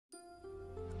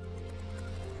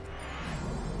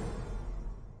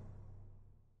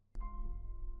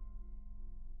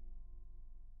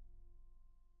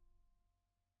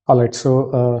All right,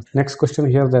 so next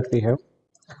question here that we have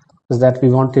is that we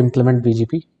want to implement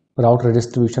BGP, route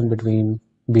redistribution between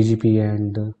BGP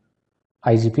and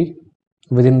IGP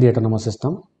within the autonomous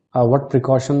system. What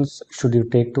precautions should you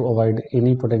take to avoid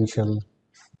any potential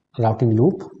routing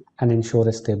loop and ensure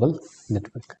a stable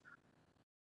network?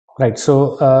 Right,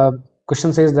 so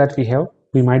question says that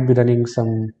we might be running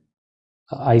some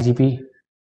IGP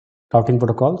routing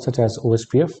protocol such as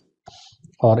OSPF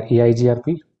or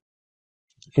AIGRP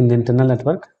in the internal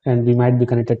network, and we might be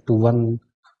connected to one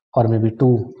or maybe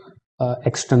two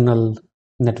external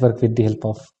network with the help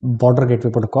of border gateway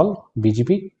protocol,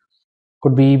 BGP,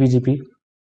 could be BGP.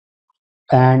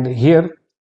 And here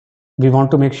we want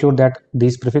to make sure that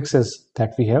these prefixes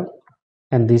that we have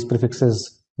and these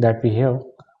prefixes that we have,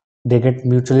 they get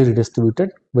mutually redistributed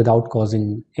without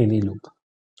causing any loop.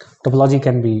 Topology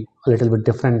can be a little bit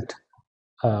different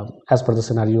as per the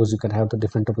scenarios. You can have the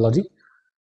different topology.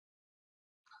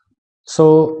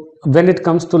 So when it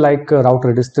comes to like route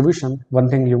redistribution, one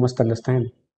thing you must understand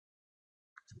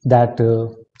that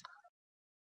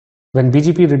when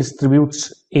BGP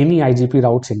redistributes any IGP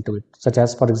routes into it, such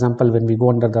as for example when we go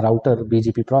under the router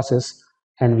BGP process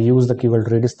and we use the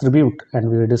keyword redistribute and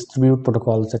we redistribute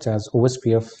protocols such as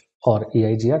OSPF or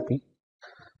AIGRP,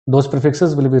 those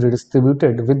prefixes will be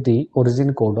redistributed with the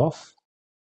origin code of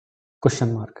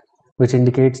question mark, which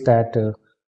indicates that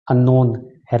unknown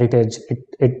heritage.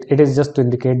 It is just to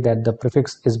indicate that the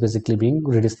prefix is basically being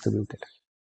redistributed.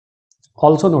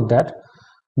 Also note that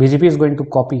BGP is going to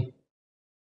copy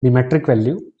the metric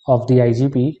value of the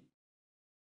IGP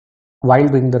while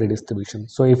doing the redistribution.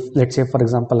 So if let's say for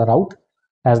example a route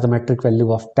has the metric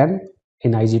value of 10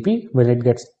 in IGP, when it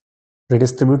gets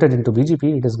redistributed into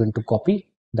BGP, it is going to copy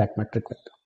that metric value.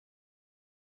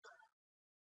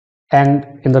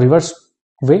 And in the reverse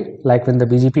way, like when the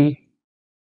BGP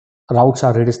routes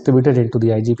are redistributed into the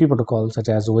IGP protocol such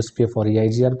as OSPF or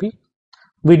AIGRP,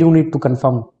 we do need to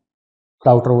confirm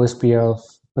router OSPF,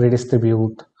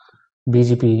 redistribute,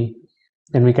 BGP,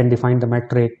 and we can define the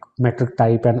metric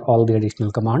type and all the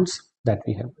additional commands that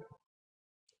we have.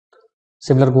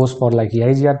 Similar goes for like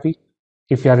AIGRP.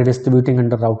 If you are redistributing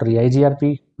under router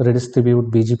AIGRP,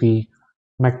 redistribute BGP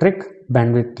metric,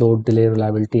 bandwidth, load, delay,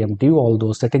 reliability, MTU, all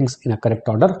those settings in a correct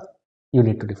order you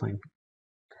need to define.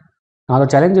 Now the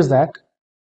challenge is that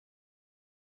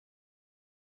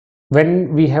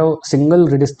when we have single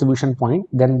redistribution point,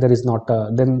 then there is no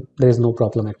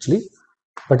problem actually.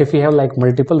 But if we have like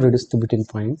multiple redistributing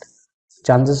point,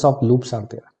 chances of loops are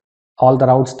there. All the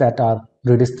routes that are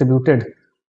redistributed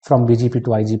from BGP to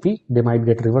IGP, they might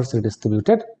get reverse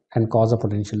redistributed and cause a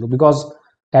potential loop, because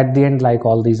at the end, like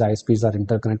all these ISPs are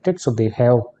interconnected, so they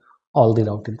have all the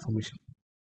route information.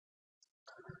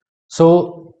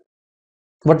 So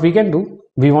what we can do,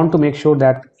 we want to make sure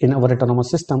that in our autonomous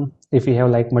system, if we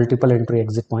have like multiple entry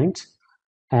exit points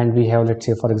and we have, let's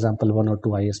say for example, one or two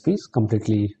ISPs,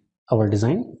 completely our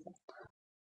design,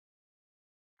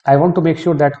 I want to make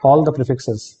sure that all the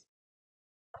prefixes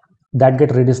that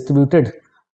get redistributed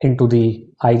into the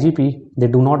IGP, they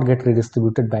do not get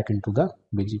redistributed back into the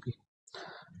BGP.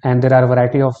 And there are a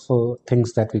variety of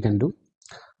things that we can do.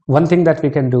 One thing that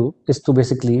we can do is to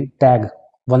basically tag.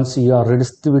 Once you are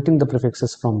redistributing the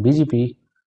prefixes from BGP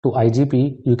to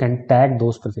IGP, you can tag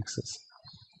those prefixes.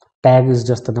 Tag is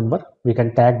just a number. We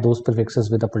can tag those prefixes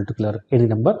with a particular any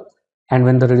number. And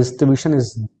when the redistribution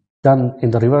is done in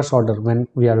the reverse order, when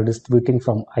we are redistributing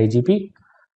from IGP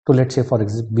to, let's say for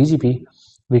example BGP,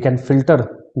 we can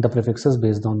filter the prefixes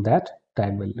based on that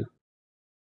tag value,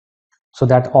 so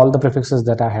that all the prefixes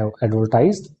that I have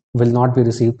advertised will not be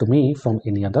received to me from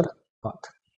any other path.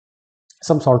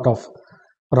 Some sort of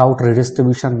route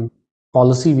redistribution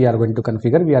policy we are going to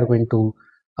configure. We are going to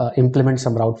implement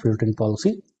some route filtering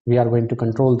policy. We are going to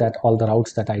control that all the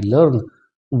routes that I learn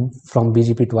from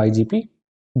BGP to IGP,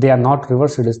 they are not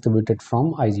reverse redistributed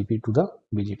from IGP to the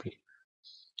BGP.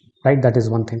 Right? That is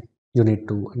one thing you need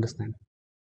to understand.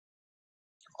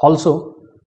 Also,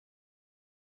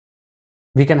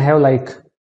 we can have like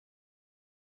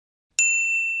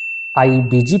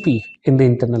IBGP in the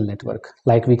internal network.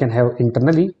 Like we can have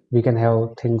internally, we can have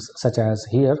things such as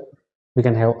here, we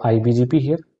can have IBGP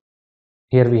here.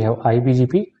 Here we have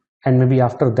IBGP, and maybe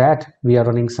after that we are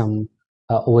running some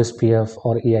OSPF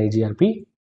or AIGRP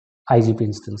IGP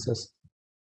instances.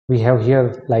 We have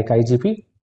here like IGP,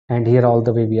 and here all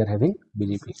the way we are having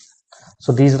BGP.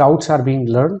 So these routes are being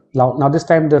learned. Now this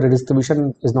time the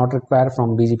redistribution is not required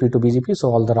from BGP to BGP. So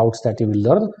all the routes that you will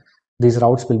learn, these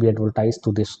routes will be advertised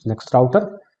to this next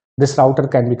router. This router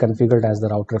can be configured as the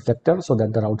route reflector so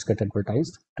that the routes get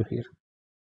advertised to here.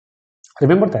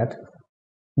 Remember that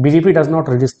BGP does not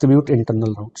redistribute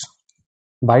internal routes.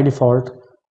 By default,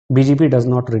 BGP does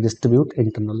not redistribute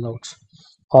internal routes.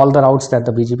 All the routes that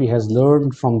the BGP has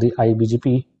learned from the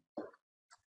IBGP,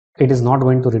 it is not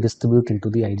going to redistribute into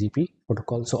the IGP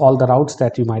protocol. So all the routes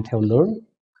that you might have learned,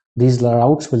 these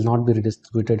routes will not be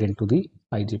redistributed into the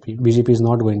IGP. BGP is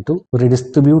not going to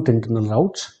redistribute internal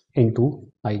routes into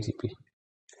IGP.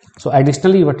 So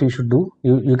additionally, what you should do,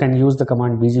 you can use the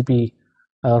command BGP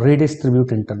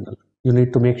redistribute internal. You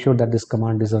need to make sure that this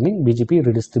command is running BGP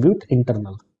redistribute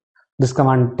internal. This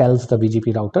command tells the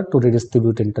BGP router to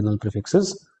redistribute internal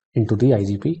prefixes into the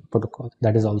IGP protocol.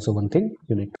 That is also one thing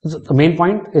you need to. So the main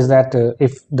point is that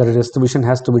if the redistribution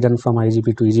has to be done from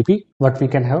IGP to EGP, what we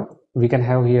can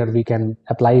have here, we can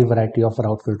apply a variety of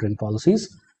route filtering policies.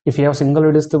 If you have single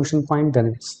redistribution point,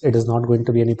 then it is not going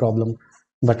to be any problem.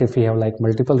 But if we have like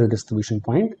multiple redistribution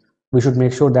point, we should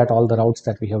make sure that all the routes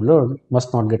that we have learned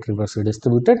must not get reverse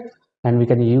redistributed, and we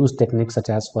can use techniques such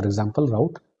as, for example,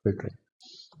 route filtering.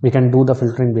 We can do the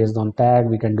filtering based on tag,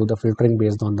 we can do the filtering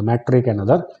based on the metric and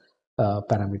other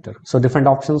parameter. So different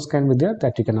options can be there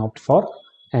that you can opt for,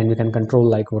 and you can control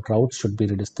like what routes should be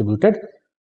redistributed,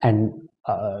 and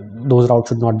those routes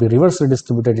should not be reverse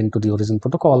redistributed into the origin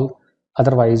protocol,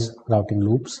 otherwise routing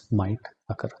loops might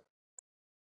occur.